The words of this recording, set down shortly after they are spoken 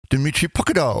Dmitry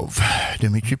Pokidov.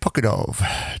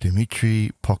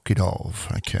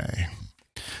 Okay.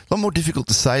 A lot more difficult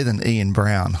to say than Ian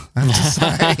Brown, I have to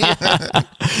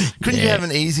say. Couldn't you have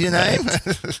an easier name?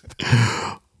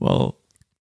 Well,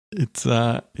 it's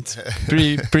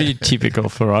pretty typical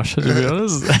for Russia, to be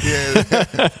honest. Yeah.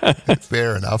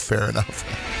 Fair enough.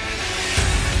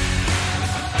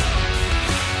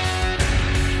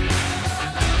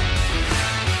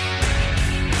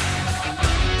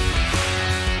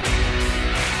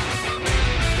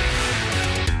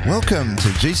 Welcome to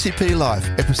GCP Life,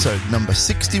 episode number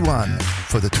 61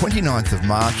 for the 29th of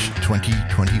March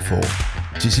 2024.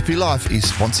 GCP Life is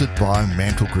sponsored by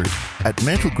Mantle Group. At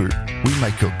Mantle Group, we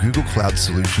make your Google Cloud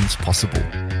solutions possible.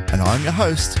 And I'm your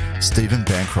host, Stephen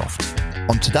Bancroft.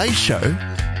 On today's show,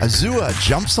 Azure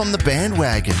jumps on the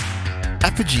bandwagon.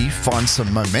 Apigee finds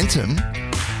some momentum.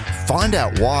 Find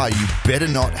out why you better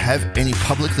not have any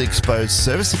publicly exposed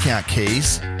service account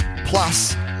keys.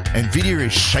 Plus, NVIDIA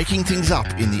is shaking things up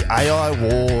in the AI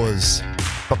wars.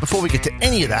 But before we get to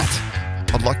any of that,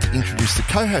 I'd like to introduce the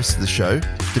co-host of the show,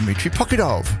 Dmitry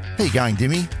Pokidov. How you going,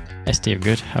 Dimmy? Hey, Steve.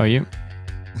 Good. How are you?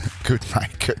 Good,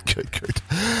 mate. Good.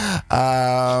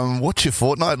 What's your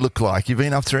fortnight look like? You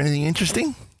been up to anything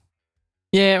interesting?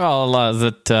 Yeah, well,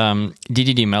 that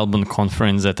DDD Melbourne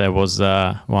conference that I was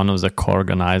one of the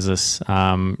co-organizers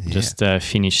just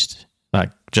finished,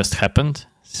 just happened.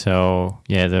 So,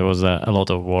 yeah, there was a lot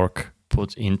of work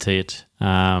put into it.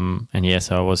 And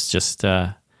yes, I was just,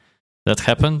 that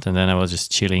happened. And then I was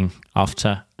just chilling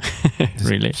after,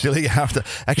 really. Chilling after.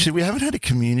 Actually, we haven't had a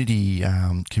community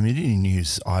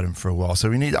news item for a while.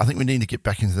 So I think we need to get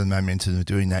back into the momentum of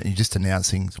doing that. And you're just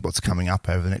announcing what's coming up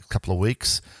over the next couple of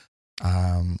weeks.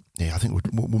 I think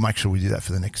we'll make sure we do that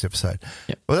for the next episode.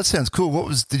 Yep. Well, that sounds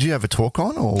cool. Did you have a talk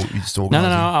on, or you just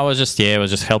organizing? No. I was just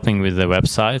helping with the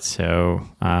website. So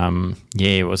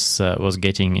it was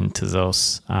getting into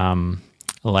those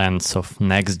lands of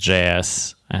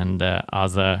Next.js and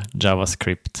other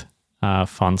JavaScript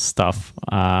fun stuff,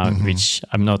 which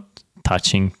I'm not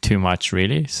touching too much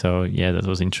really. So yeah, that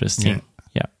was interesting.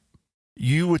 Yeah.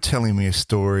 You were telling me a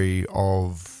story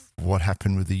of what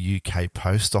happened with the UK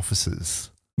post offices.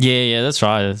 Yeah, that's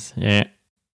right. Yeah,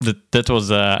 that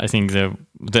was I think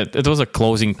it was a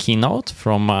closing keynote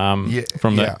from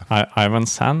Ivan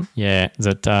San. Yeah,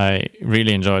 that I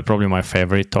really enjoyed. Probably my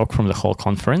favorite talk from the whole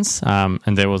conference.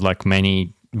 And there was like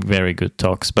many very good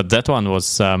talks, but that one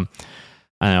was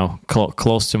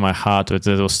close to my heart. It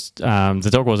was the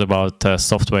talk was about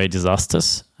software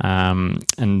disasters, and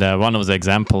one of the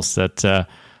examples that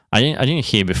I didn't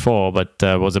hear before, but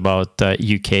was about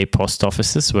UK post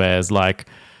offices, whereas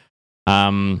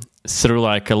through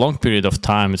like a long period of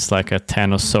time, it's like a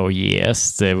 10 or so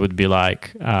years, there would be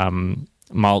like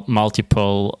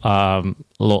multiple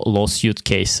lawsuit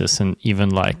cases and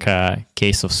even like a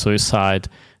case of suicide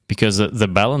because the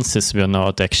balances were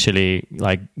not actually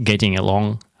like getting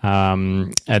along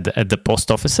at the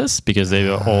post offices because they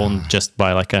were owned just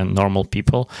by like a normal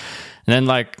people. And then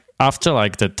like after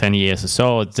like the 10 years or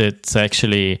so, it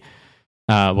actually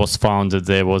was found that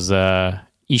there was a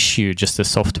issue, just a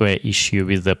software issue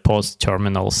with the POS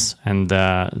terminals. And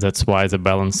that's why the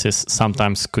balances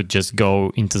sometimes could just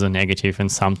go into the negative and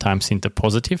sometimes into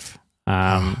positive.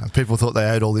 People thought they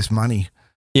owed all this money.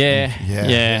 Yeah.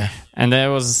 And then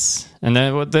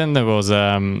there was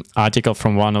article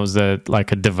from one of the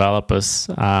like a developers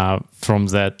from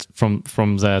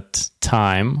that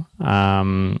time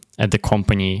at the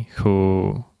company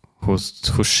who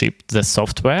shipped the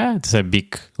software. It's a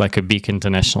big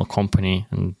international company,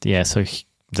 and so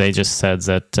they just said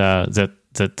that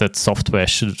that software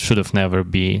should have never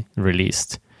been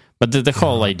released. But the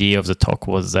whole idea of the talk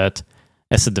was that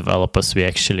as a developers we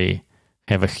actually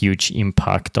have a huge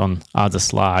impact on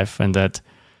others' life, and that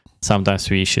sometimes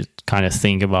we should kind of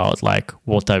think about like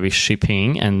what are we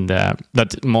shipping, and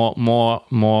but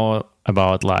more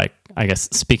about like I guess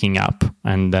speaking up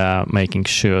and making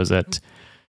sure that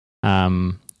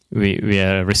we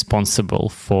are responsible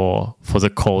for the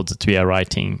code that we are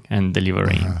writing and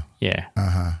delivering.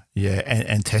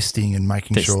 And testing and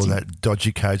making sure that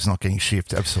dodgy code's not getting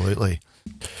shipped. Absolutely.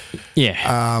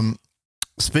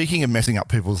 Speaking of messing up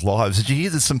people's lives, did you hear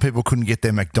that some people couldn't get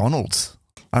their McDonalds?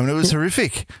 I mean, it was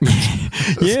horrific.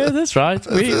 Yeah, that's right.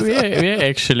 We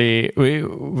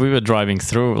were driving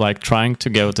through, like trying to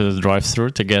go to the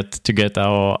drive-through to get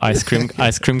our ice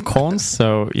cream cones.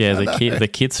 So yeah, the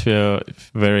kids were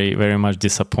very, very much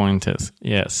disappointed.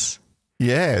 Yes.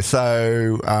 Yeah.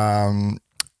 So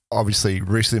obviously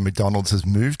recently McDonald's has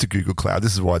moved to Google Cloud.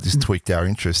 This is why this tweaked our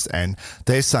interest, and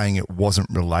they're saying it wasn't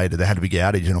related. They had a big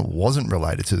outage and it wasn't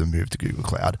related to the move to Google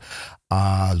Cloud.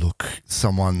 Look,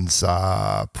 someone's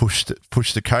pushed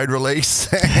the code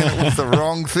release and it was the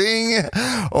wrong thing,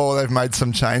 or they've made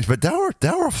some change. But they were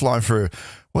offline for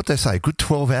what they say, a good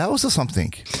 12 hours or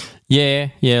something. Yeah,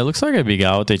 it looks like a big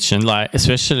outage, and like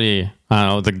especially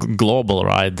the global,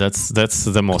 right? That's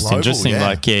the most global, interesting. Yeah.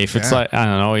 Like, if it's like I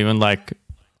don't know, even like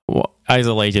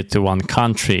isolated to one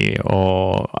country,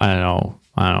 or I don't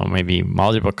know, maybe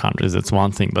multiple countries. That's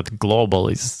one thing, but global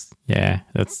is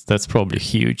that's probably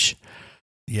huge.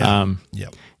 Yeah.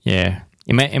 Yeah.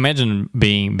 Imagine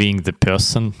being the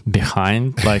person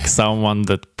behind, like someone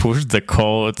that pushed the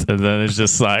code, and then it's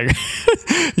just like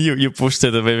you pushed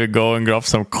it and maybe go and grab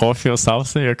some coffee or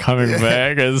something. You're coming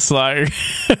back, and it's like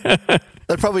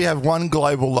they probably have one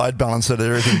global load balancer that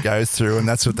everything goes through, and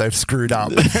that's what they've screwed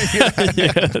up.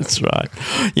 Yeah, that's right.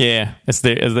 Yeah, as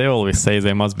they always say,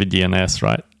 there must be DNS,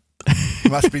 right?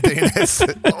 Must be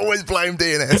DNS. Always blame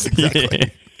DNS.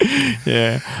 Exactly.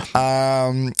 Yeah.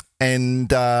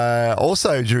 And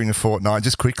also during the fortnight,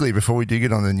 just quickly before we do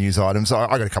get on the news items, I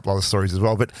got a couple other stories as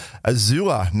well, but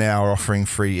Azure now are offering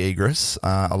free egress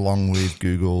along with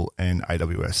Google and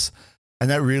AWS.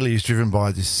 And that really is driven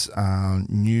by this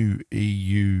new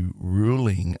EU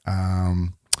ruling,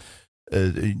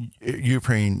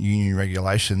 European Union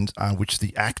regulations, which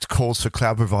the Act calls for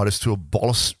cloud providers to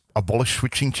abolish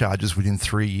switching charges within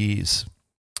 3 years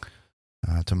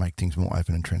to make things more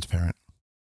open and transparent.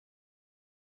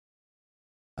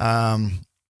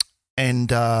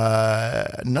 And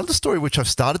another story which I've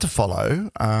started to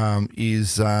follow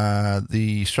is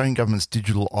the Australian government's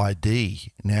digital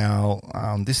ID. Now,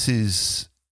 this is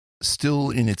still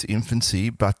in its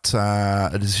infancy, but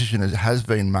a decision has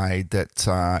been made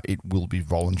that it will be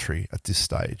voluntary at this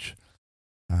stage.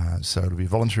 So it'll be a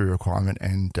voluntary requirement,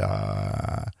 and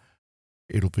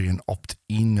it'll be an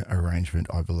opt-in arrangement,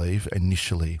 I believe,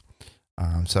 initially.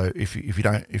 So if you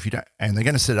don't, and they're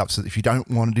going to set it up so that if you don't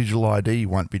want a digital ID, you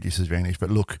won't be disadvantaged.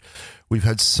 But look, we've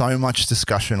had so much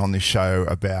discussion on this show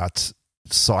about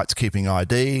sites keeping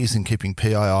IDs and keeping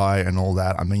PII and all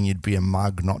that. I mean, you'd be a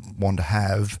mug not want to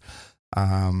have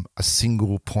a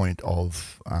single point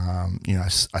of, a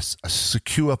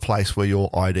secure place where your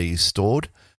ID is stored.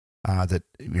 That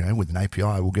with an API,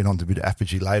 we'll get on to a bit of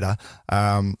Apigee later.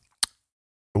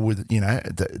 With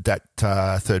that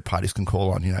third parties can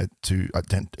call on to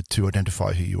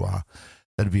identify who you are.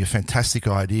 That'd be a fantastic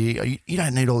idea. You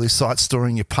don't need all this site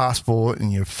storing your passport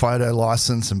and your photo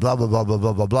license and blah blah blah blah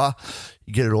blah blah blah.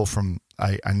 You get it all from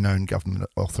a known government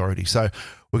authority. So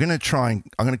we're going to try and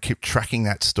I'm going to keep tracking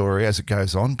that story as it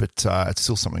goes on, but it's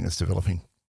still something that's developing.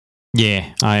 Yeah,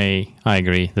 I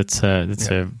agree. That's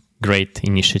a great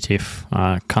initiative.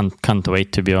 Can't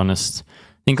wait, to be honest.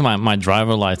 I think my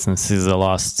driver license is the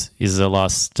last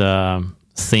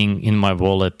thing in my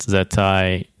wallet that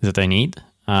I need.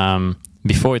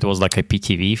 Before it was like a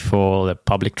PTV for the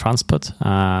public transport,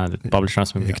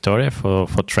 Victoria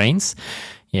for trains.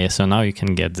 Yeah, so now you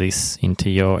can get this into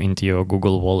your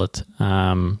Google Wallet.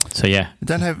 So yeah,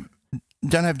 don't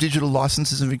have digital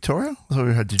licenses in Victoria. I thought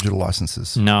we had digital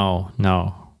licenses. No.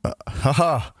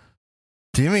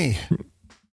 Dimmy,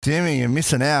 you're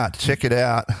missing out. Check it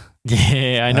out.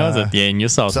 Yeah, I know that. Yeah, New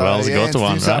South Wales got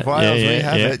one, New South right? Wales, we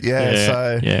have it.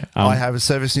 Yeah. I have a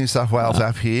Service New South Wales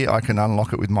app here. I can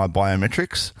unlock it with my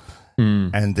biometrics,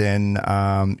 and then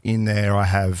in there I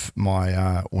have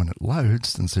my when it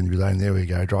loads, and soon to be loading. There we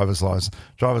go, driver's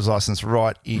license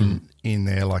right in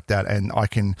there like that, and I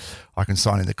can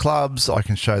sign into clubs. I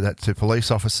can show that to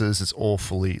police officers. It's all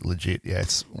fully legit. Yeah,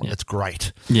 it's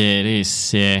great. Yeah, it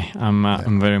is. Yeah,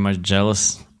 I'm very much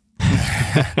jealous.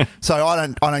 So I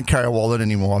don't carry a wallet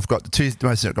anymore. I've got I've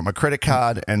got my credit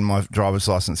card and my driver's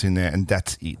license in there, and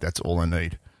that's it. That's all I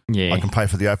need. Yeah, I can pay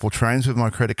for the Opal trains with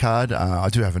my credit card. I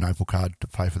do have an Opal card to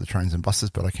pay for the trains and buses,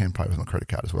 but I can pay with my credit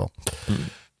card as well.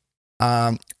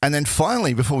 And then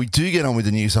finally, before we do get on with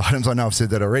the news items, I know I've said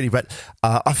that already, but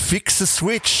I fixed the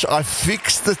switch. I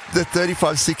fixed the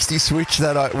 3560 switch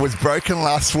that was broken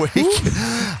last week.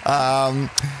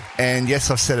 And yes,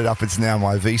 I've set it up. It's now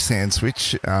my vSAN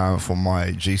switch for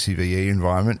my GCVE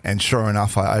environment. And sure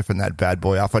enough, I opened that bad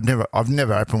boy up. I've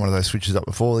never opened one of those switches up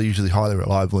before. They're usually highly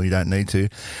reliable and you don't need to.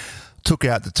 Took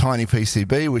out the tiny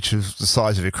PCB, which is the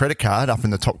size of your credit card, up in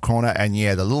the top corner. And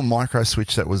yeah, the little micro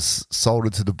switch that was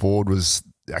soldered to the board was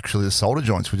actually the solder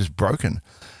joints were just broken.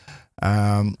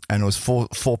 And it was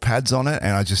four pads on it.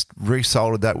 And I just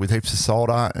resoldered that with heaps of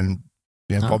solder. And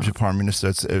Bob's your Prime Minister.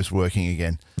 It was working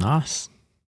again. Nice.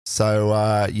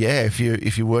 So yeah, if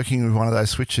you're working with one of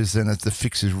those switches, then the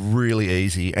fix is really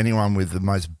easy. Anyone with the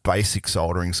most basic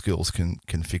soldering skills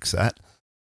can fix that,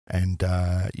 and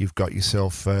you've got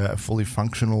yourself a fully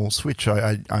functional switch.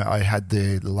 I had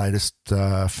the latest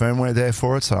firmware there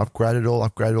for it, so I upgraded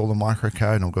all the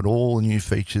microcode, and I've got all the new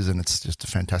features, and it's just a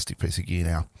fantastic piece of gear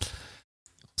now.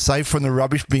 Saved from the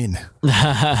rubbish bin.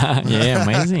 Yeah,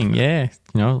 amazing. Yeah,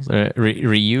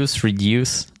 reuse,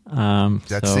 reduce.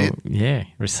 That's it. Yeah,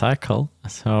 recycle.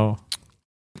 So,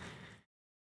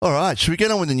 all right, should we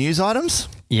get on with the news items?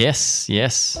 Yes.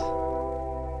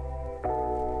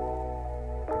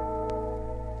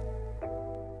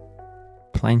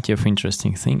 Plenty of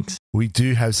interesting things. We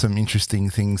do have some interesting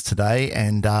things today,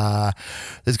 and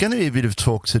there's going to be a bit of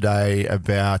talk today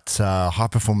about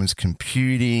high-performance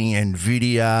computing,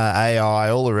 NVIDIA, AI,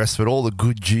 all the rest of it, all the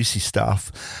good, juicy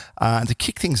stuff. And to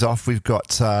kick things off, we've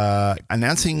got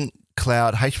announcing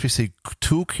cloud HPC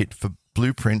Tool Kit for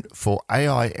Blueprint for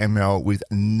AI ML with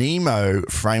NeMo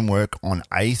framework on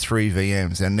A3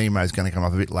 VMs. And NeMo is going to come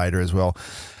up a bit later as well.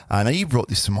 Now, you brought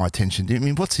this to my attention, didn't you? I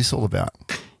mean, what's this all about?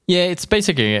 Yeah, it's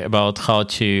basically about how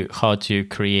to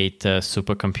create a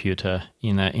supercomputer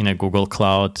in a Google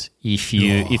Cloud if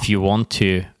you want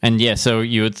to. And yeah, so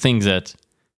you would think that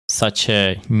such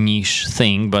a niche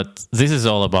thing, but this is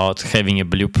all about having a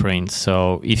blueprint.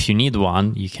 So if you need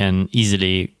one, you can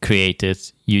easily create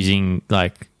it using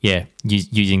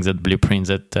using that blueprint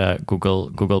that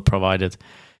Google provided.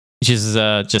 Which is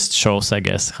just shows, I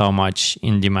guess, how much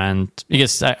in demand.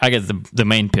 Because I guess the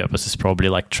main purpose is probably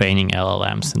like training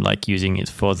LLMs and like using it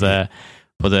for the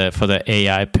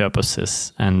AI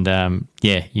purposes. And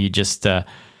you just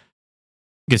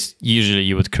because usually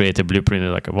you would create a blueprint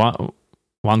like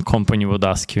one company would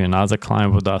ask you, another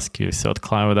client would ask you, third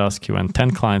client would ask you, and 10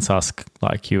 clients ask,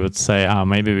 like you would say,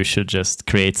 maybe we should just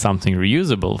create something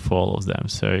reusable for all of them.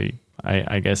 So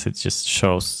I guess it just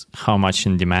shows how much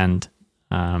in demand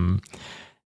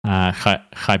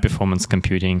high performance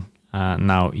computing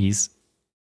now is.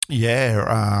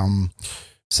 Yeah.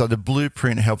 So the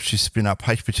blueprint helps you spin up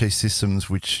HPC systems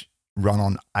which run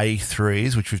on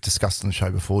A3s, which we've discussed on the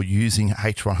show before, using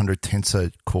H100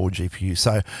 Tensor Core GPU.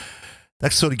 So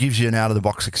that sort of gives you an out of the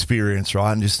box experience,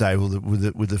 right? And just able to, with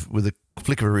a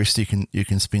flick of a wrist, you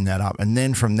can spin that up, and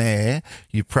then from there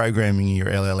you're programming your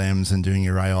LLMs and doing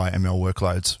your AI ML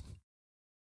workloads.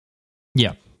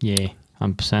 Yeah.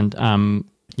 100%.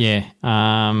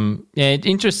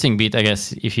 Interesting bit, I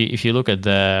guess. If you look at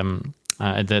the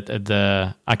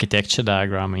architecture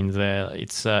diagram in there,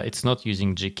 it's not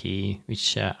using G-key,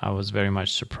 which I was very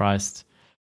much surprised,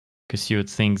 because you would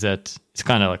think that it's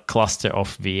kind of like cluster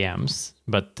of VMs,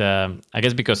 but I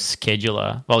guess because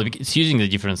scheduler, it's using the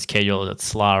different scheduler, that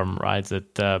Slarm, right?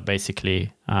 That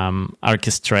basically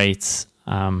orchestrates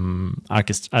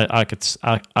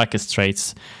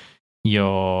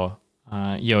your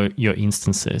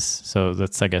instances. So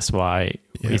that's, I guess, why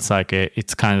it's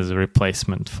kind of the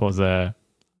replacement for the,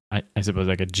 I suppose,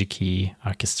 like a G-key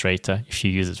orchestrator if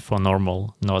you use it for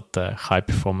normal, not high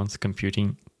performance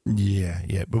computing.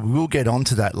 Yeah, but we will get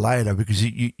onto that later, because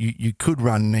you could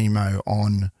run NeMo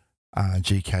on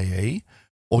GKE,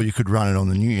 or you could run it on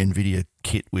the new NVIDIA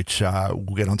kit, which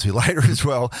we'll get onto later as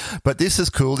well. But this is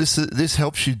cool. This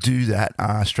helps you do that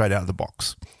straight out of the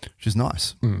box, which is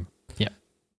nice.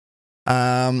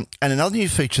 And another new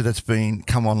feature that's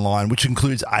come online, which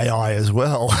includes AI as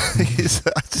well, is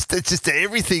it's just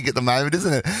everything at the moment,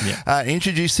 isn't it? Yeah.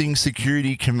 Introducing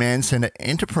Security Command Center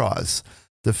Enterprise,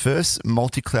 the first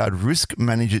multi-cloud risk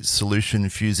management solution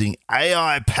fusing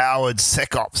AI-powered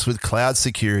SecOps with cloud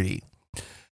security.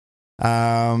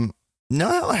 No,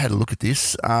 I had a look at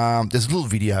this. There's a little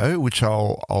video which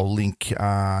I'll link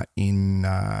in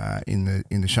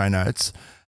the show notes.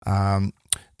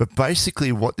 But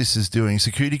basically what this is doing,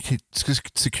 security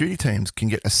teams can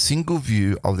get a single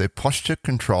view of their posture,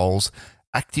 controls,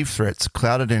 active threats,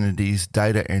 cloud identities,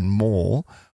 data, and more,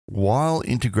 while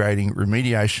integrating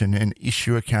remediation and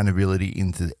issue accountability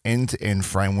into the end-to-end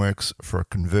frameworks for a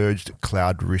converged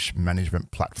cloud risk management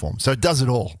platform. So it does it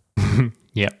all.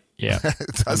 Yeah.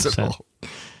 It does it all.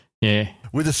 Yeah.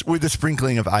 With a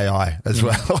sprinkling of AI as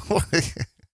well.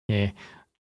 Yeah.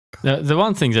 The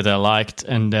one thing that I liked,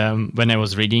 and when I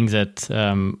was reading that,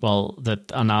 that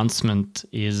announcement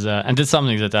is, and it's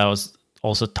something that I was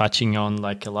also touching on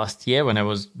like last year when I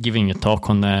was giving a talk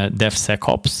on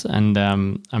DevSecOps, and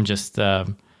I'm just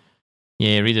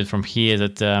read it from here,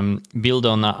 that build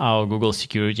on our Google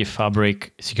Security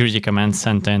Fabric, Security Command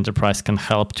Center Enterprise can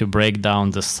help to break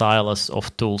down the silos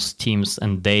of tools, teams,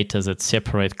 and data that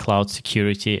separate cloud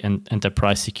security and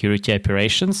enterprise security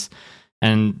operations.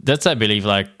 And that's, I believe,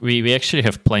 like we actually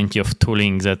have plenty of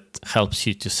tooling that helps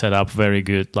you to set up very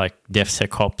good like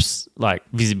DevSecOps like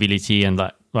visibility, and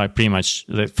like pretty much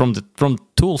from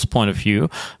tools point of view,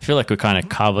 I feel like we kind of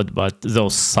covered. But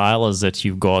those silos that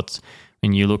you've got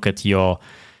when you look at your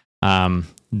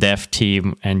dev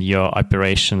team and your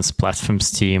operations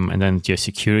platforms team, and then your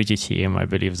security team, I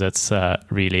believe that's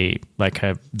really like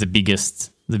the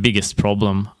biggest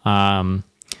problem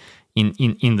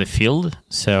in the field.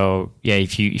 So yeah,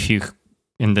 if you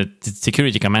in the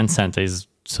security command center is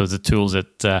so the tools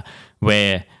that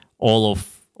where all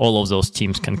of those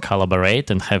teams can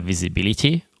collaborate and have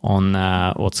visibility on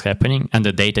what's happening, and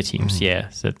the data teams,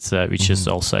 that's which is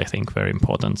also, I think, very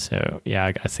important. So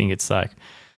yeah, I think it's like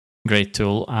great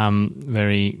tool,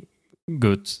 very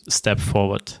good step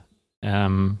forward.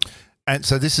 And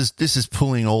so this is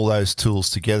pulling all those tools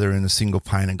together in a single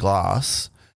pane of glass,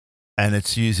 and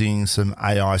it's using some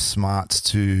AI smarts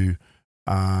to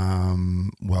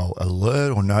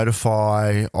alert or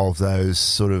notify of those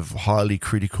sort of highly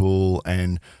critical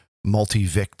and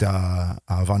multi-vector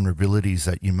vulnerabilities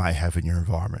that you may have in your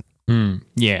environment.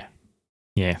 Yeah.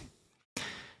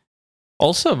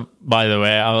 Also, by the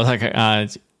way, I was like,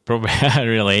 probably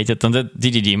related on the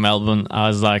DDD Melbourne, I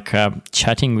was like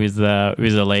chatting with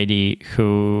a lady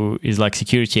who is like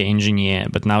security engineer,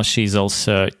 but now she's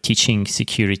also teaching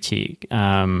security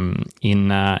in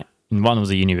one of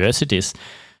the universities.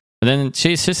 And then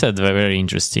she said a very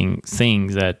interesting thing,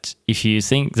 that if you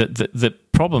think that the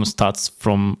problem starts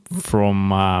from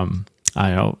I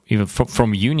don't know, even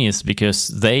from unis, because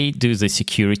they do the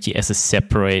security as a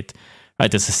separate,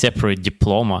 right, as a separate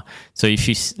diploma. So if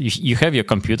you have your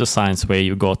computer science where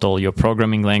you got all your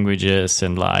programming languages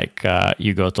and like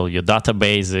you got all your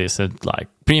databases and like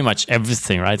pretty much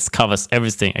everything, right? It covers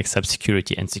everything except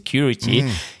security. And security,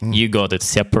 you got it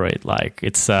separate. Like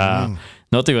it's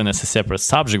not even as a separate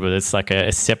subject, but it's like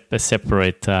a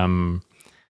separate.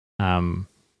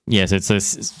 Yes, it's a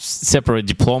separate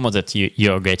diploma that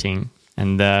you're getting.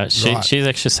 And she's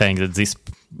actually saying that this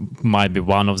might be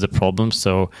one of the problems.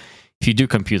 So if you do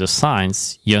computer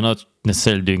science, you're not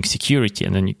necessarily doing security.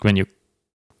 And then when you're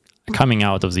coming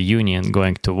out of the uni and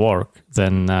going to work,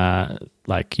 then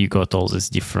like you got all these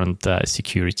different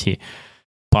security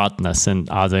partners and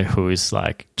other who is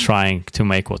like trying to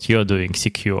make what you're doing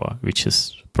secure, which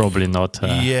is probably not.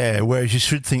 Whereas you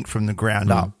should think from the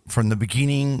ground up, from the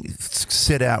beginning,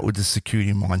 set out with the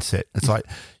security mindset. It's like,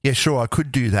 yeah, sure, I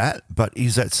could do that, but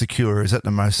is that secure? Is that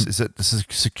is that the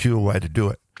secure way to do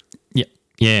it?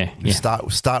 Yeah.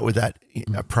 Start with that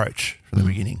approach from the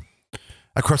beginning.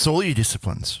 Across all your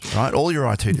disciplines, right? All your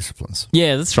IT disciplines.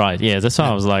 Yeah, that's right. Yeah, that's what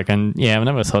I was like. And yeah, I've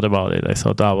never thought about it. I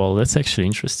thought, that's actually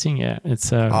interesting. Yeah,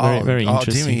 it's a very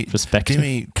interesting perspective.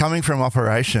 Timmy, coming from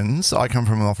operations, I come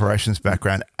from an operations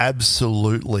background.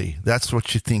 Absolutely. That's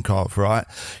what you think of, right?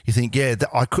 You think,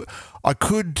 I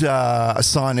could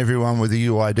assign everyone with a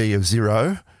UID of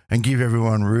 0 and give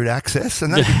everyone root access,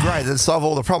 and that'd be great. That'd solve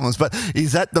all the problems. But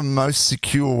is that the most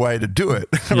secure way to do it?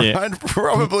 Right?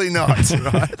 Probably not,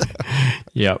 right?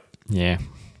 Yep. Yeah.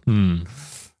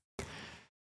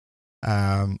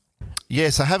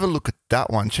 So have a look at that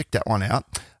one. Check that one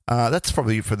out. That's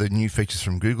probably for the new features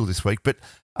from Google this week. But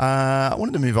I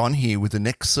wanted to move on here with the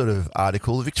next sort of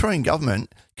article. The Victorian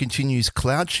government continues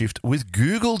cloud shift with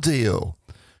Google Deal.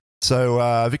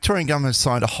 So Victorian government has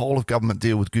signed a whole-of-government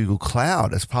deal with Google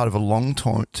Cloud as part of a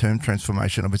long-term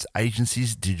transformation of its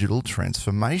agency's digital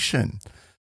transformation.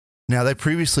 Now, they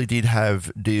previously did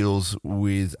have deals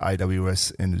with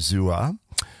AWS and Azure,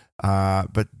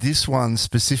 but this one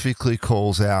specifically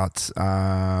calls out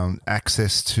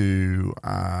access to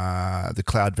the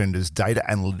cloud vendors' data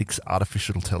analytics,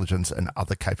 artificial intelligence, and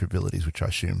other capabilities, which I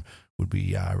assume would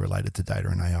be related to data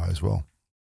and AI as well.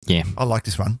 Yeah, I like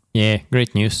this one. Yeah,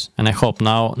 great news, and I hope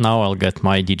now I'll get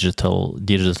my digital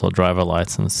driver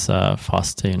license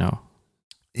faster. You know,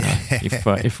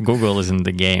 if Google is in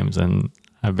the game, then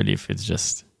I believe it's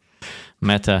just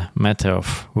matter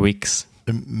of weeks.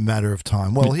 A matter of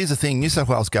time. Well, here's the thing: New South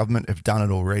Wales government have done it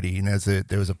already. And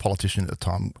there was a politician at the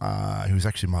time who was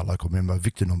actually my local member,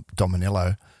 Victor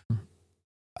Dominello.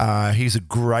 He's a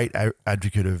great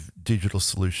advocate of digital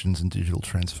solutions and digital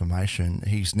transformation.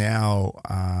 He's now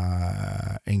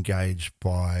engaged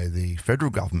by the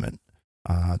federal government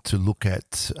to look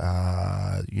at, the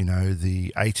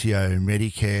ATO,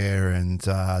 Medicare, and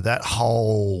that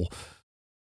whole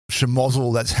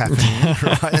schmozzle that's happening,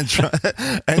 right?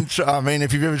 And I mean,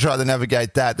 if you've ever tried to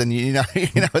navigate that, then you know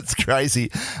it's crazy.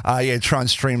 Try and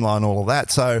streamline all of that.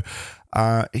 So.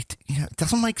 It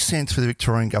doesn't make sense for the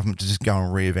Victorian government to just go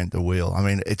and reinvent the wheel. I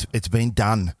mean, it's been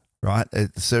done right?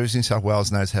 The Service New South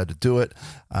Wales knows how to do it.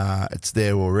 It's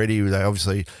there already. They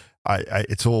obviously,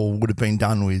 it's all would have been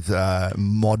done with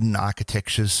modern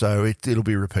architectures, so it'll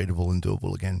be repeatable and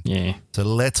doable again. Yeah. So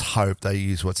let's hope they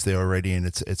use what's there already, and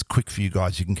it's quick for you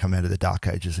guys. You can come out of the dark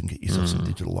ages and get yourself some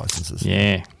digital licenses.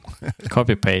 Yeah.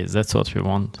 Copy paste. That's what we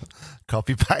want.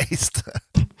 Copy paste.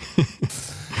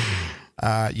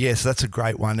 Yes, that's a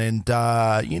great one. And,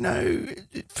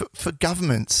 for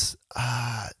governments,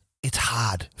 it's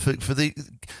hard.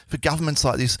 For governments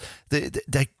like this,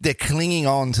 they're clinging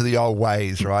on to the old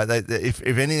ways, right? If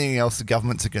anything else, the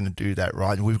governments are going to do that,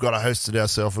 right? And we've got to host it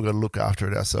ourselves. We've got to look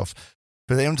after it ourselves.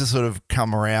 For them to sort of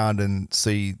come around and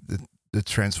see the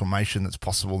transformation that's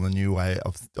possible, the new way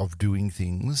of doing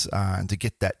things, and to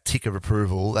get that tick of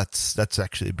approval, that's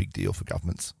actually a big deal for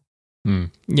governments.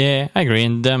 Yeah, I agree.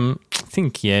 And I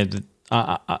think, I'm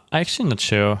actually not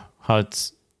sure how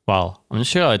it's, I'm not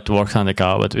sure how it works on the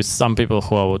government, but with some people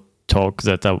who I would talk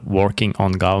that are working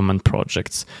on government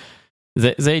projects,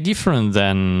 they're different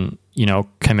than,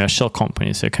 commercial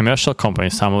companies. So commercial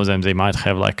companies, some of them, they might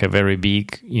have like a very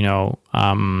big,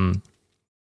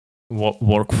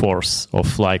 workforce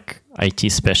of like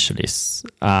IT specialists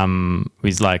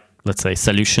with like, let's say,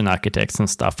 solution architects and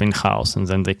stuff in-house, and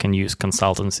then they can use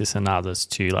consultancies and others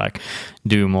to like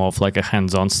do more of like a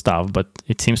hands-on stuff. But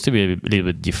it seems to be a little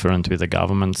bit different with the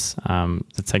governments.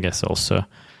 That's, I guess, also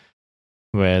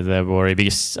where they worry,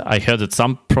 because I heard that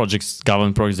some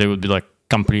government projects, they would be like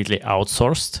completely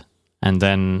outsourced, and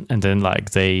then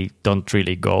like they don't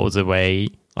really go the way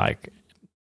like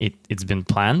it's been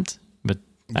planned.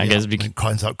 I guess it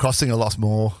ends up costing a lot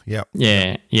more. Yeah.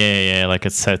 Like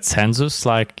it said, Census,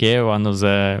 like one of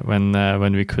the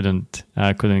when we couldn't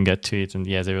get to it, and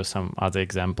there were some other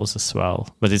examples as well.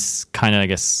 But it's kind of, I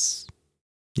guess,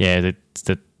 that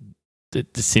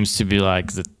it seems to be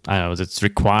like that. I don't know, that's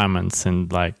requirements and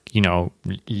like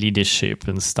leadership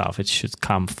and stuff. It should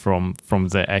come from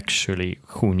the actually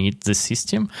who need the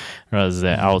system, rather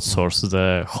than outsource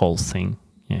the whole thing.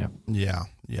 Yeah.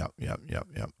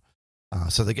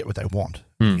 So they get what they want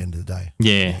at the end of the day.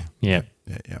 Yeah.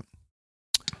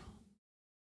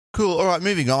 Cool. All right,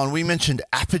 moving on. We mentioned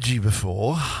Apigee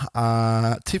before.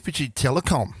 TPG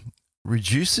Telecom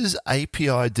reduces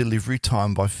API delivery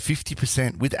time by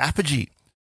 50% with Apigee.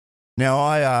 Now,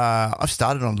 I've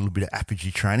started on a little bit of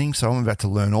Apigee training, so I'm about to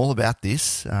learn all about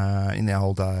this in the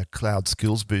old Cloud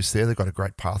Skills Boost there. They've got a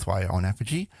great pathway on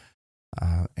Apigee.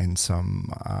 And some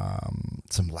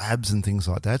labs and things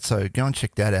like that. So go and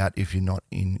check that out if you're not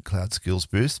in Cloud Skills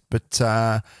Boost. But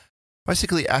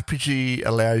basically, Apigee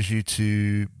allows you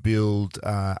to build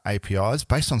APIs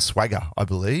based on Swagger, I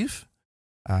believe.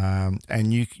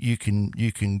 And you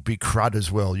can be CRUD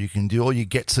as well. You can do all your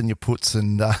gets and your puts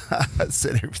and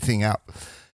set everything up.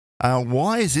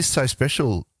 Why is this so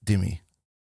special, Dimmy?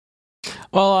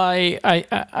 Well,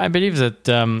 I believe that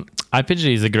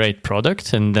Apigee is a great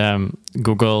product, and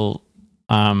Google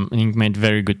I think made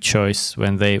very good choice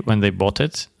when they bought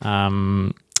it.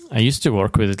 I used to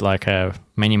work with it like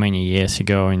many years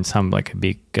ago in some like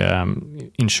big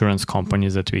insurance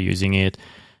companies that were using it,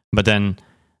 but then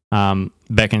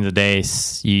back in the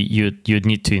days you'd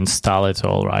need to install it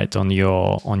all right on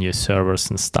your servers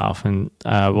and stuff. And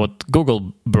what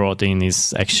Google brought in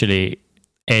is actually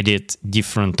added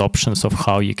different options of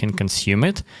how you can consume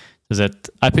it. So that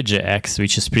Apigee X,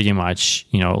 which is pretty much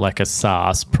like a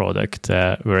SaaS product,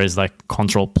 whereas like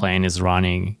control plane is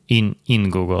running in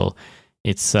Google.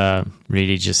 It's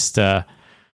really just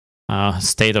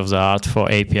state of the art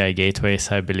for API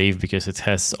gateways, I believe, because it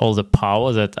has all the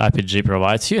power that Apigee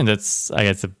provides you, and that's, I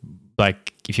guess,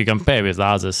 like if you compare with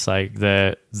others, like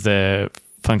the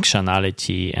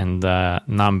functionality and the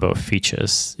number of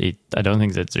features, I don't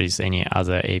think that there is any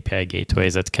other API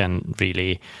gateways that can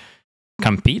really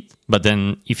compete. But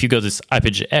then if you go this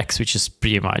Apigee X, which is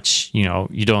pretty much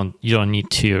you don't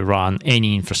need to run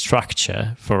any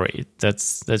infrastructure for it, that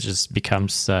just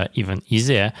becomes even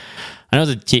easier. I know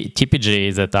that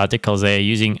TPG, that article, they're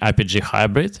using Apigee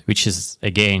Hybrid, which is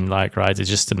again like it's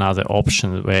just another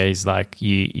option where it's like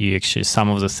you actually, some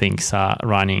of the things are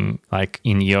running like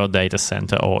in your data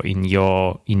center or in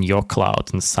your cloud,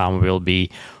 and some will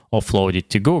be offloaded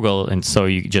to Google, and so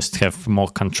you just have more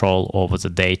control over the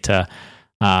data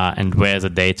and where the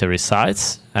data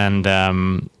resides. And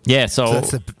so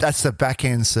that's the back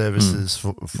end services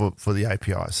for the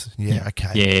APIs.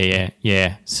 Okay.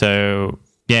 So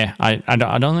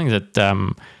I don't think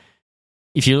that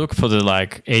if you look for the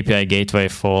like API gateway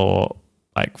for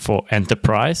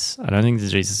enterprise, I don't think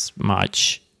there is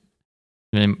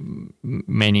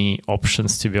many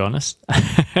options, to be honest.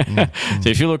 So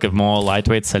if you look at more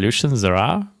lightweight solutions, there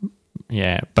are,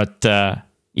 But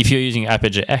if you're using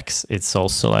Apigee X, it's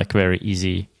also like very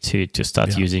easy to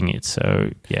start using it. So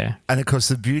and of course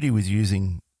the beauty with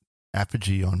using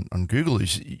Apigee on Google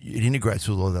is it integrates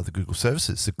with all the other Google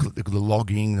services, the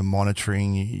logging, the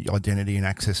monitoring, identity and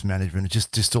access management. It's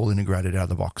just all integrated out of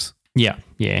the box. Yeah.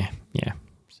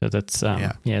 So that's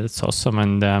that's awesome,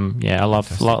 and I love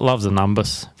the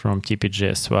numbers from TPG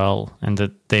as well, and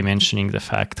that they mentioning the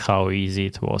fact how easy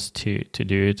it was to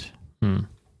do it.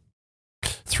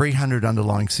 300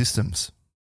 underlying systems,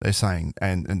 they're saying,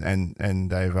 and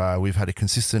we've had a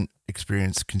consistent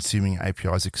experience consuming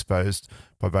APIs exposed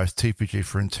by both TPG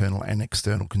for internal and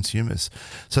external consumers.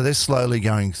 So they're slowly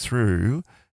going through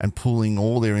and pulling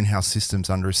all their in-house systems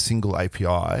under a single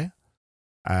API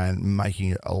and making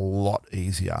it a lot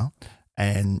easier.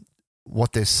 And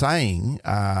what they're saying,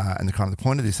 and the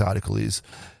point of this article is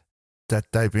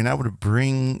that they've been able to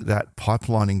bring that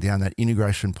pipelining down, that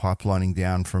integration pipelining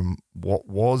down from what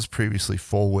was previously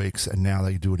 4 weeks, and now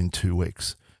they do it in 2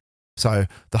 weeks. So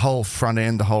the whole front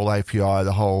end, the whole API,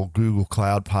 the whole Google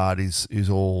Cloud part is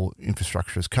all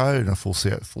infrastructure as code and a full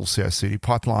CI/CD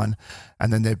pipeline.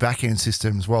 And then their back-end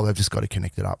systems, well, they've just got to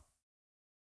connect it up.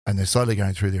 And they're slowly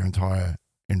going through their entire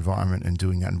environment and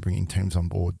doing that and bringing teams on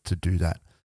board to do that.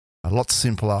 A lot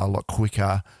simpler, a lot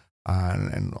quicker,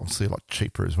 and obviously a lot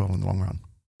cheaper as well in the long run.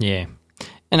 Yeah.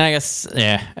 And I guess,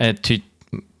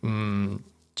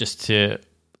 just to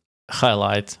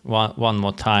highlight one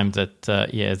more time that,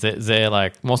 they're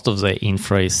like, most of the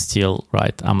infra is still,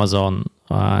 right, Amazon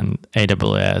and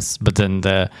AWS, but then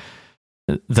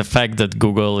the fact that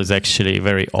Google is actually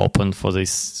very open for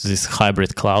this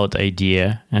hybrid cloud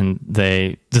idea, and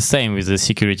the same with the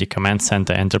Security Command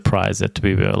Center Enterprise that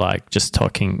we were like just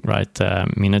talking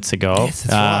minutes ago. Yes,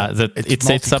 that's right. That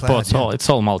it supports all. It's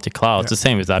all multi-cloud. Yeah. The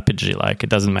same with Apigee. Like it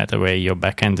doesn't matter where your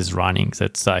backend is running.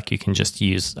 That's like you can just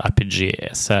use Apigee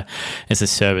as a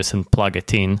service and plug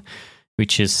it in,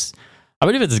 which is, I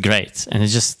believe it's great. And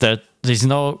it's just that there's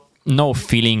no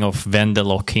feeling of vendor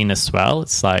lock-in as well.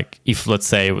 It's like if, let's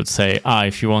say, it would say,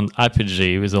 if you want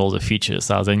Apigee with all the features,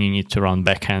 then you need to run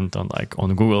backend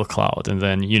on Google Cloud, and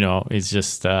then it's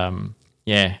just I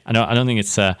don't think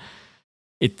it's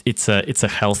a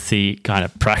healthy kind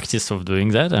of practice of doing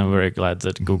that. I'm very glad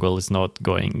that Google is not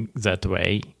going that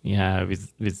way.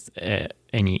 With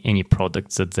any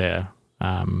products that they're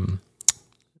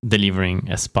delivering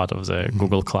as part of the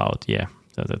Google Cloud.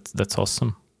 So that's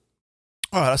awesome.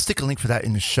 All right, I'll stick a link for that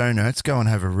in the show notes. Go and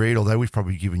have a read, although we've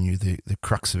probably given you the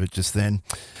crux of it just then.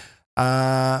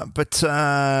 But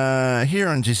here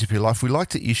on GCP Life, we like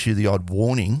to issue the odd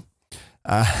warning.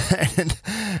 And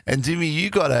Jimmy, you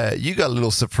got a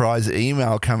little surprise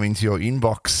email coming to your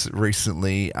inbox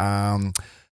recently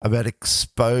about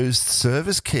exposed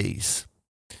service keys.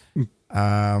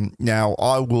 Now,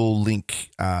 I will link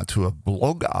to a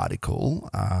blog article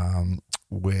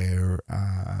where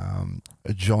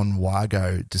John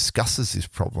Wargo discusses this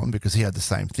problem because he had the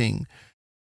same thing.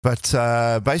 But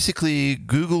basically,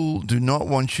 Google do not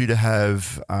want you to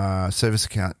have service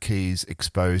account keys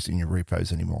exposed in your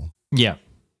repos anymore. Yeah,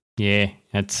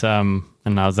 it's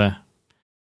another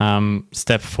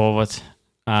step forward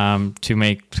to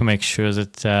make sure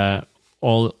that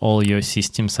all your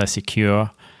systems are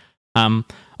secure.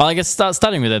 Well, I guess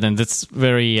starting with that, and that's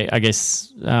very, I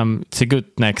guess, it's a good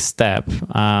next step.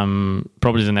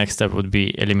 Probably the next step would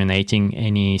be eliminating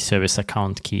any service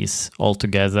account keys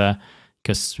altogether,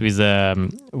 because with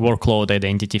workload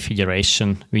identity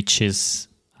federation, which is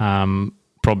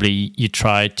probably you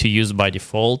try to use by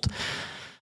default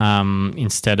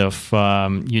instead of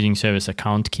using service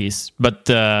account keys. But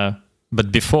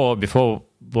before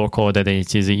workload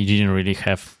identities, you didn't really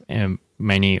have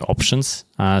many options.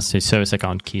 So service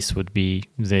account keys would be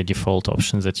the default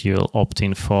options that you'll opt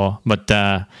in for. But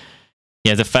the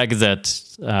fact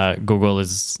that Google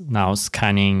is now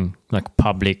scanning like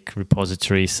public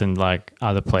repositories and like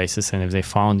other places, and if they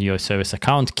found your service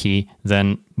account key,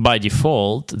 then by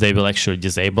default they will actually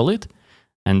disable it.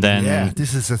 And then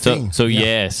this is the thing. So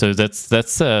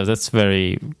that's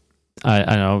very,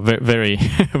 I know, very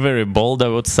very bold, I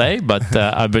would say, but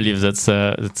I believe that's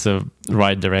a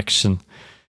right direction.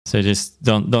 So just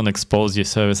don't expose your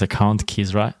service account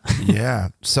keys, right?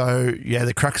 So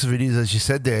the crux of it is, as you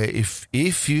said there,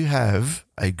 if you have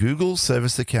a Google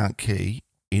service account key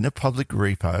in a public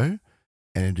repo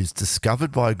and it is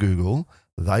discovered by Google,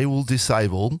 they will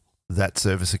disable that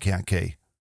service account key.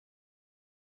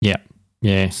 Yeah.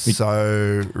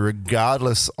 So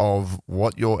regardless of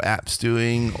what your app's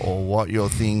doing or what your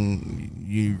thing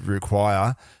you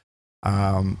require,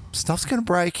 stuff's going to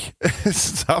break.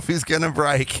 Stuff is going to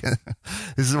break.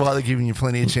 This is why they're giving you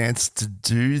plenty of chance to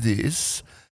do this.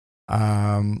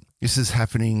 This is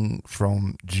happening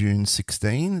from June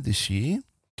 16 this year.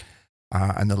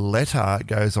 And the letter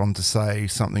goes on to say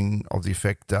something of the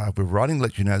effect, we're writing to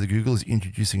let you know that Google is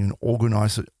introducing an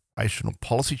organizational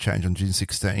policy change on June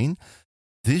 16.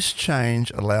 This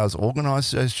change allows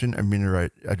organization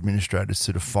administrators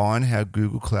to define how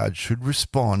Google Cloud should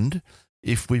respond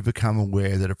if we become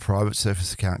aware that a private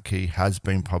Surface account key has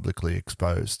been publicly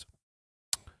exposed.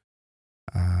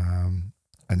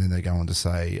 And then they go on to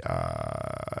say,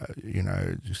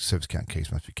 Surface account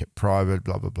keys must be kept private,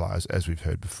 blah, blah, blah, as we've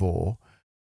heard before.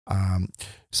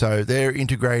 So they're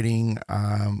integrating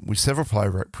with several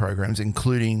programs,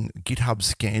 including GitHub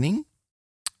scanning.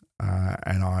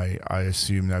 And I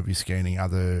assume they'll be scanning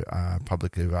other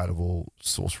publicly available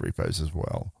source repos as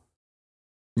well.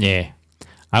 Yeah.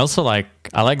 I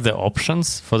like the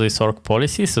options for this org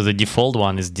policy. So the default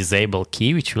one is disable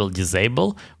key, which will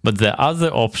disable, but the other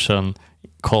option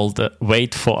called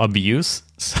wait for abuse.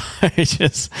 So it's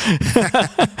just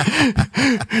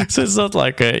so it's not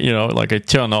like a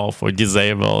turn off or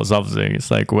disable or something.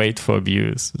 It's like wait for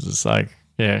abuse. It's just like,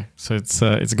 yeah. So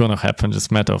it's gonna happen,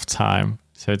 just a matter of time.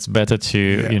 So it's better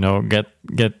to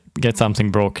get something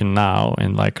broken now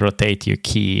and like rotate your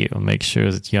key or make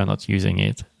sure that you're not using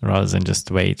it, rather than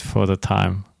just wait for the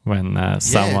time when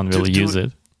someone will use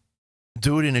it.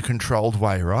 Do it in a controlled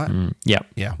way, right? Yeah,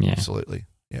 absolutely.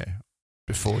 Yeah,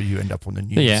 before you end up on the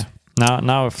news. But yeah.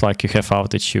 Now, if like you have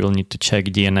outage, you will need to check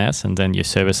DNS and then your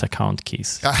service account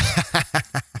keys.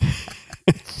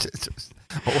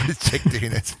 Always check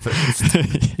DNS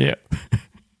first. Yeah.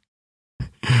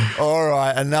 All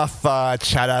right, enough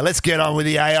chatter. Let's get on with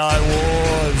the AI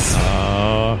wars.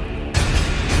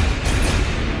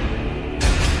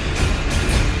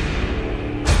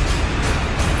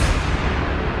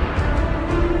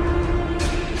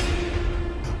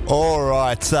 All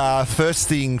right, first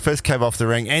came off the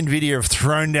rank. NVIDIA have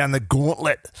thrown down the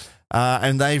gauntlet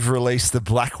and they've released the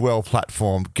BlackWell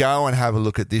platform. Go and have a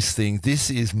look at this thing. This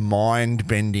is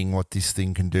mind-bending what this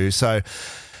thing can do. So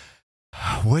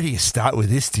where do you start with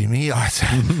this, Timmy?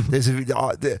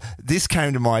 This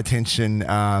came to my attention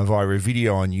via a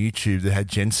video on YouTube that had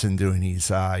Jensen doing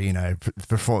his,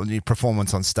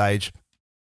 performance on stage,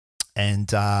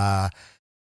 and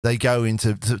they go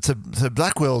into so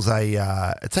BlackWell's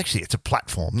it's a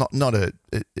platform, not a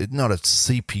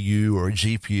CPU or a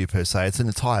GPU per se. It's an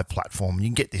entire platform. You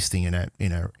can get this thing in a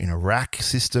rack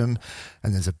system,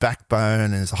 and there's a backbone,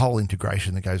 and there's a whole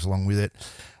integration that goes along with it.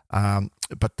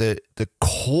 But the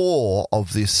core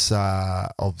of this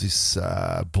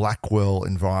BlackWell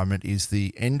environment is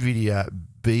the NVIDIA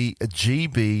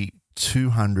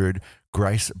GB200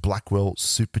 Grace Blackwell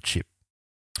Superchip.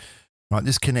 Right,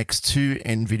 this connects two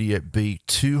NVIDIA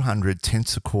B200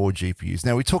 Tensor Core GPUs.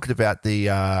 Now we talked about the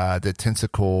Tensor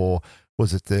Core,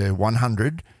 was it the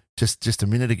 100 just a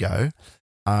minute ago?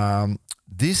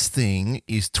 This thing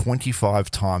is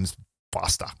 25 times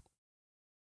faster.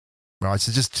 Right,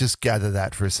 so just gather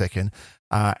that for a second.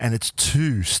 And it's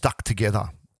two stuck together.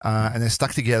 And they're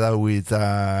stuck together with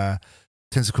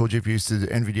Tensor Core GPUs to the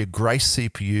NVIDIA Grace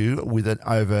CPU with an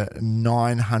over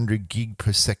 900 gig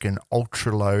per second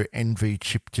ultra-low NV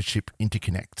chip-to-chip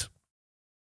interconnect.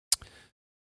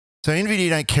 So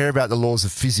NVIDIA don't care about the laws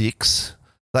of physics.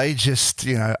 They just,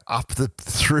 up the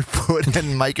throughput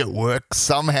and make it work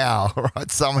somehow,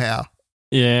 right? Somehow.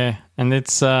 Yeah, and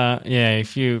it's,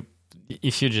 if you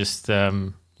just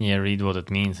read what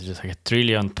it means, it's just like 1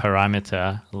 trillion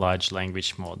parameter large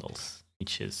language models,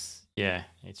 which is,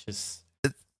 it's just...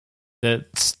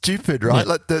 That's stupid, right?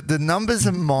 Yeah. Like the numbers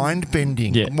are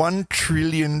mind-bending. Yeah. 1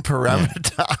 trillion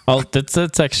parameter. Yeah. Well,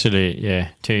 that's actually,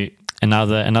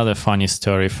 another funny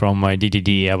story from my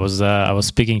DDD. I was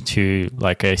speaking to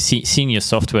like a senior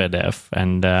software dev,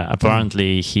 and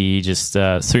apparently he just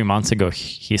 3 months ago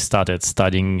he started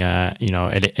studying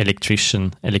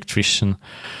electrician.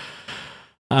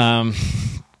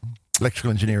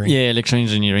 Electrical engineering. Yeah, electrical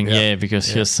engineering. Yeah, because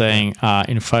he was saying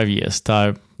in 5 years'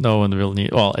 time, no one will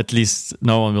need, well, at least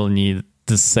no one will need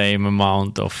the same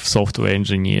amount of software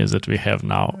engineers that we have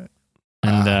now.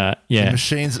 And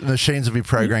machines will be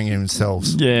programming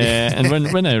themselves. Yeah, and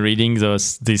when I'm reading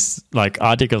these like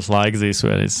articles like this,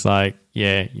 where it's like,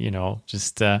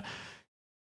 just trillion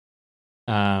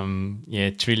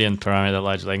parameter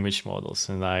large language models,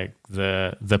 and like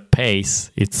the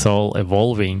pace it's all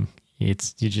evolving. You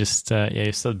start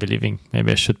believing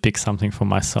maybe I should pick something for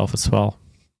myself as well.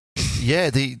 Yeah,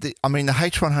 the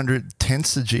H100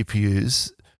 Tensor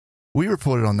GPUs we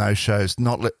reported on those shows,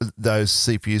 those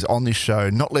CPUs on this show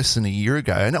not less than a year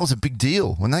ago, and that was a big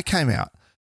deal when they came out.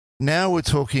 Now we're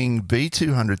talking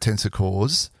B200 tensor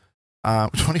cores,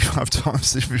 25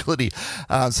 times the ability.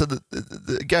 So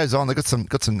it goes on. They've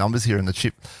got some numbers here in the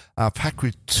chip, packed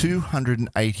with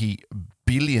 280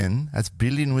 billion, that's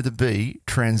billion with a B,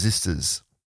 transistors.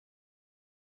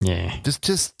 Yeah.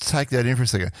 Just take that in for a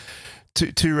second.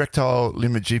 Two rectile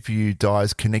limit GPU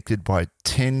dies connected by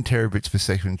 10 terabits per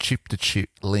second chip-to-chip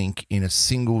link in a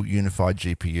single unified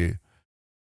GPU.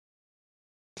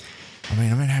 I mean,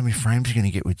 how many frames are you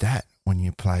going to get with that when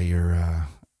you play your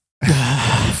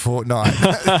Fortnite?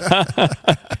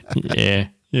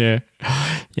 Yeah.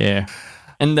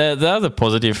 And the other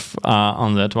positive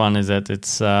on that one is that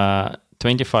it's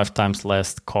 25 times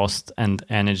less cost and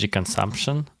energy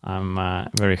consumption. I'm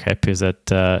very happy that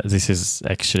this is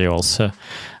actually also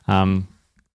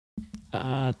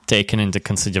taken into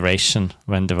consideration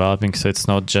when developing. So it's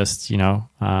not just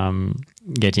getting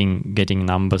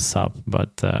numbers up,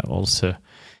 but also a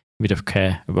bit of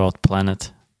care about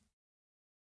planet.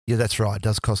 Yeah, that's right. It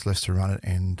does cost less to run it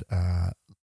and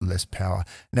less power.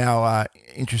 Now,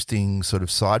 interesting sort of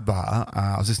sidebar.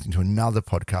 I was listening to another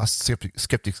podcast,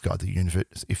 Skeptics Guide to the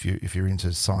Universe. If you're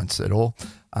into science at all,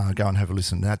 go and have a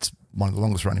listen. That's one of the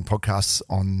longest running podcasts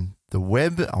on the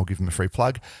web. I'll give them a free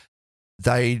plug.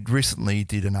 They recently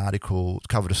did an article,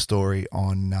 covered a story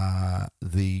on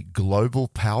the global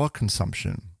power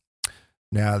consumption.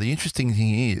 Now, the interesting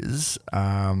thing is,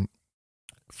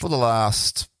 for the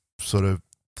last sort of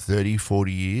 30,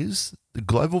 40 years, the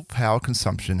global power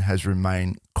consumption has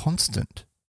remained constant.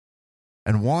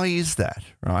 And why is that,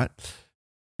 right?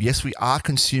 Yes, we are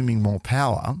consuming more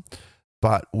power,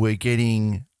 but we're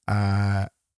getting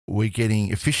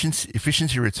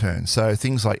efficiency returns. So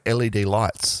things like LED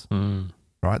lights,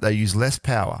 right? They use less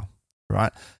power,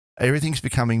 right? Everything's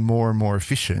becoming more and more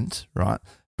efficient, right?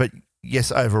 But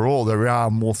yes, overall, there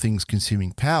are more things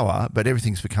consuming power, but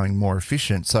everything's becoming more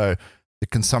efficient. So the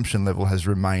consumption level has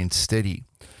remained steady.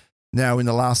 Now, in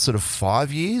the last sort of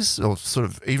 5 years, or sort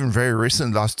of even very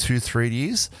recent, the last 2-3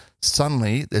 years,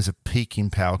 suddenly there's a peak in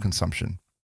power consumption.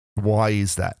 Why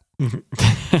is that?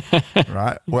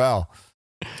 Right? Well,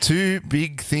 two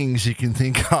big things you can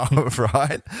think of,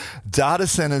 right? Data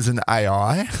centers and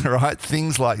AI, right?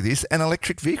 Things like this, and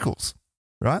electric vehicles,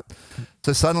 right?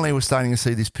 So suddenly we're starting to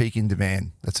see this peak in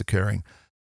demand that's occurring.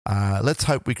 Let's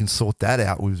hope we can sort that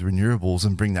out with renewables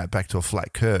and bring that back to a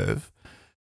flat curve.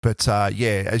 But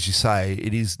yeah, as you say,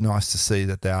 it is nice to see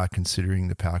that they are considering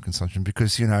the power consumption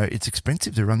because, it's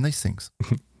expensive to run these things.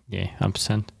 Yeah,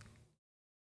 100%.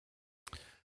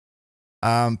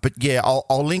 But yeah,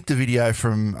 I'll link the video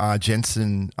from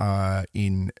Jensen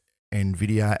in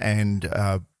NVIDIA, and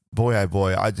boy, oh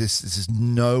boy,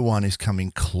 no one is coming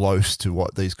close to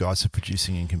what these guys are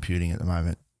producing in computing at the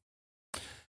moment.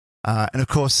 And of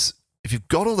course, if you've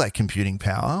got all that computing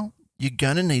power, you're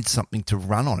going to need something to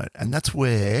run on it. And that's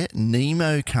where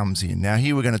NeMo comes in. Now,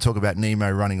 here we're going to talk about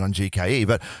NeMo running on GKE,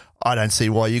 but I don't see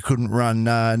why you couldn't run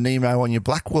NeMo on your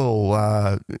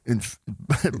BlackWell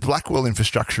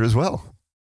infrastructure as well.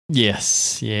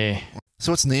 Yes, yeah.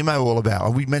 So what's NeMo all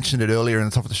about? We mentioned it earlier in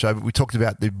the top of the show, but we talked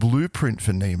about the blueprint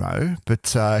for NeMo.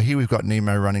 But here we've got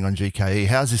NeMo running on GKE.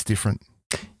 How's this different?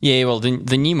 Yeah, well, the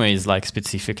NeMo is like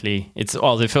specifically,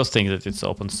 the first thing that it's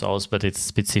open source, but it's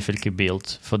specifically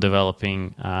built for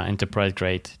developing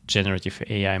enterprise-grade generative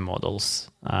AI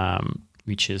models,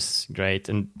 which is great.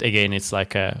 And again, it's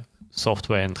like a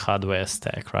software and hardware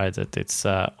stack, right? That it's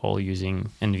all using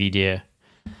NVIDIA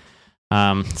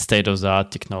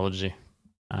state-of-the-art technology.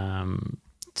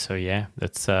 So yeah,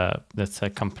 that's a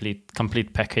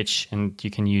complete package, and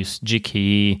you can use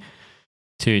GKE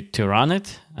to run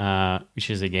it, which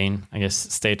is again, I guess,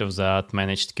 state-of-the-art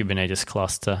managed Kubernetes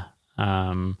cluster.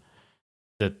 So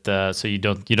you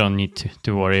don't need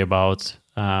to worry about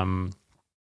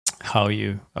all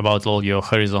your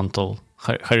horizontal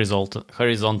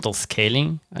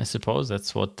scaling. I suppose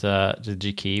that's what the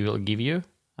GKE will give you.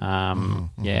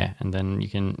 Yeah, and then you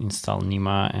can install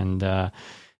NeMo and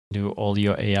do all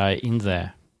your AI in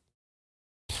there.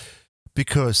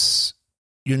 Because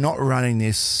you're not running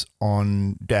this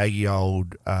on daggy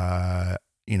old,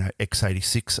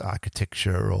 x86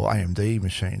 architecture or AMD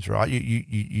machines, right?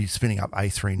 You're spinning up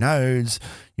A3 nodes.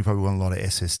 You probably want a lot of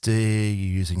SSD.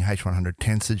 You're using H100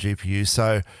 Tensor GPU.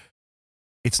 So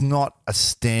it's not a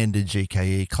standard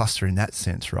GKE cluster in that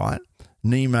sense, right?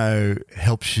 NeMo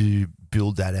helps you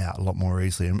build that out a lot more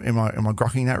easily. Am I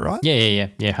grokking that right? Yeah,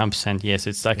 100%. Yes,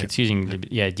 it's like it's using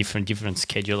different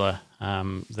scheduler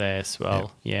there as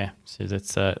well. Yeah, so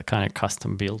that's kind of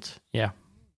custom built. Yeah.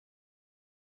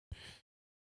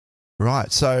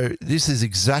 Right. So this is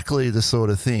exactly the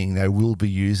sort of thing they will be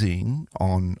using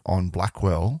on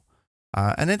BlackWell.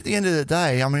 And at the end of the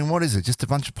day, I mean, what is it? Just a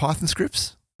bunch of Python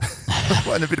scripts?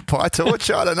 And a bit of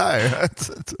PyTorch? I don't know.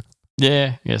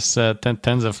 Yeah, yes,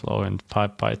 TensorFlow and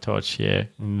PyTorch, yeah.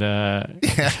 And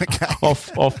okay.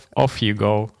 off you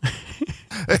go.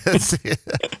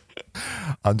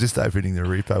 I'm just opening the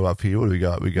repo up here. What do we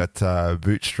got? We got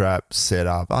Bootstrap set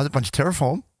up. Oh, a bunch of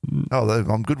Terraform. Oh,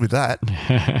 I'm good with that.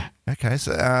 Okay,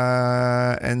 so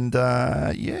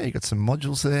yeah, you got some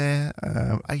modules there.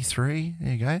 A3,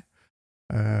 there you go.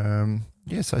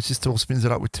 Yeah, so it just all spins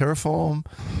it up with Terraform,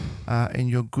 and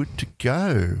you're good to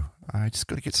go. Just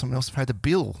got to get someone else to pay the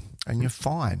bill, and you're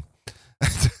fine.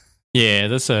 Yeah,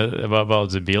 that's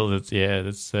about the bill. That's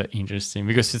interesting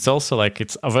because it's also like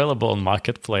it's available on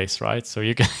Marketplace, right? So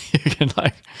you can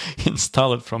like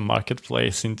install it from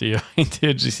Marketplace into your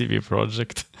GCP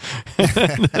project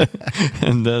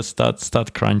and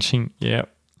start crunching. Yeah.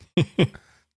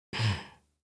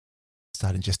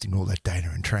 Start ingesting all that data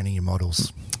and training your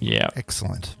models. Yeah.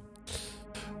 Excellent.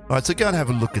 All right, so go and have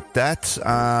a look at that.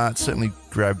 It certainly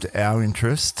grabbed our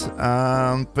interest.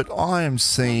 But I am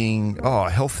seeing, a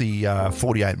healthy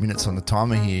 48 minutes on the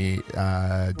timer here,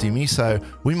 Dimmy. So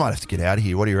we might have to get out of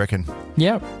here. What do you reckon?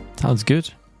 Yeah, sounds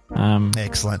good.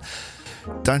 Excellent.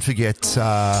 Don't forget,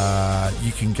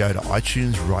 you can go to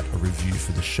iTunes, write a review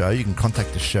for the show. You can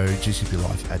contact the show,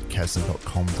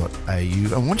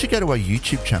 gcplife@casner.com.au. And once you go to our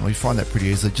YouTube channel, you find that pretty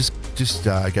easily. Just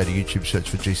go to YouTube, search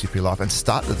for GCP Life and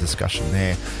start the discussion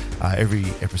there. Every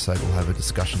episode will have a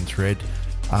discussion thread.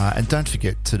 And don't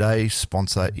forget, today's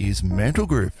sponsor is Mantle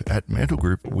Group. At Mantle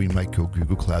Group, we make your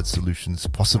Google Cloud solutions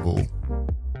possible.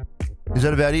 Is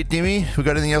that about it, Dimmy? We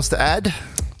got anything else to add?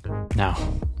 No.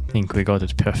 I think we got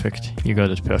it perfect. You got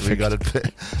it perfect. We got it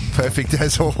perfect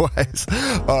as always.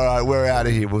 All right, we're out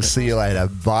of here. We'll see you later.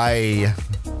 Bye.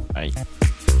 Bye.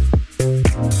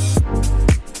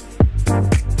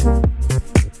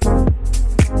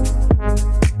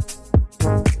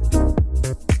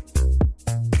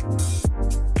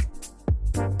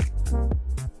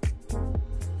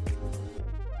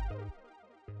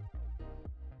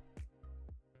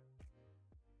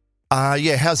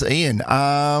 Yeah, how's Ian?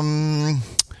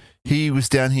 He was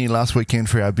down here last weekend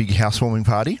for our big housewarming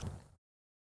party.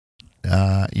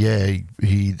 Yeah,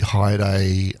 he hired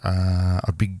a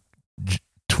big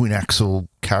twin axle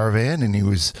caravan, and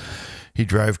he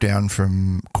drove down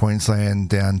from Queensland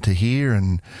down to here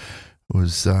and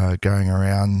was going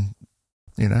around,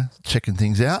 checking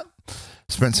things out.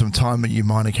 Spent some time at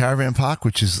Umina Caravan Park,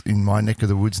 which is in my neck of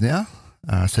the woods now.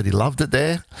 Said he loved it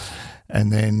there.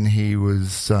 And then he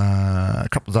was, a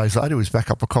couple of days later, he was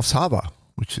back up at Coffs Harbour,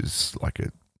 which is like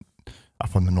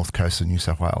up on the north coast of New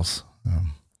South Wales.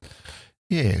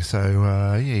 Yeah,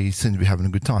 so he seemed to be having a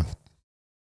good time.